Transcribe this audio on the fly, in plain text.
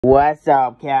What's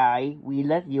up, Cali? We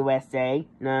left USA,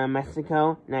 none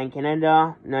Mexico, none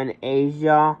Canada, none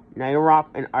Asia, none Europe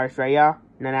and Australia,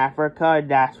 none Africa,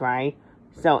 that's right.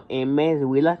 So it means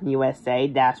we left USA,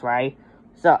 that's right.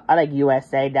 So I like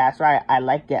USA, that's right. I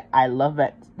like it, I love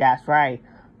it, that's right.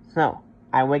 So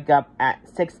I wake up at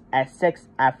 6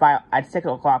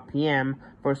 o'clock PM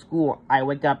for school. I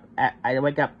wake up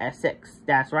at 6,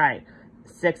 that's right.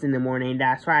 6 in the morning,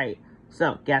 that's right.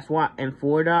 So guess what? In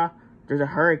Florida, there's a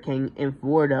hurricane in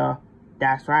Florida.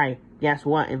 That's right. Guess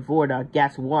what? In Florida,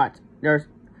 guess what? There's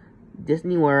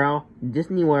Disney World.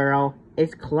 Disney World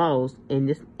is closed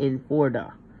in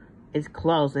Florida. It's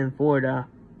closed in Florida.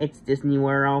 It's Disney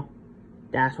World.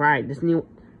 That's right.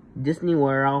 Disney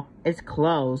World is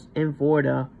closed in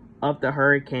Florida of the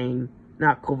hurricane,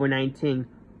 not COVID-19.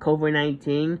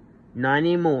 COVID-19, not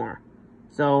anymore.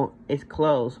 So it's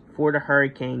closed for the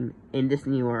hurricane in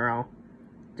Disney World.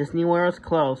 Disney World is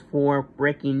closed for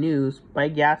breaking news,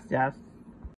 but yes.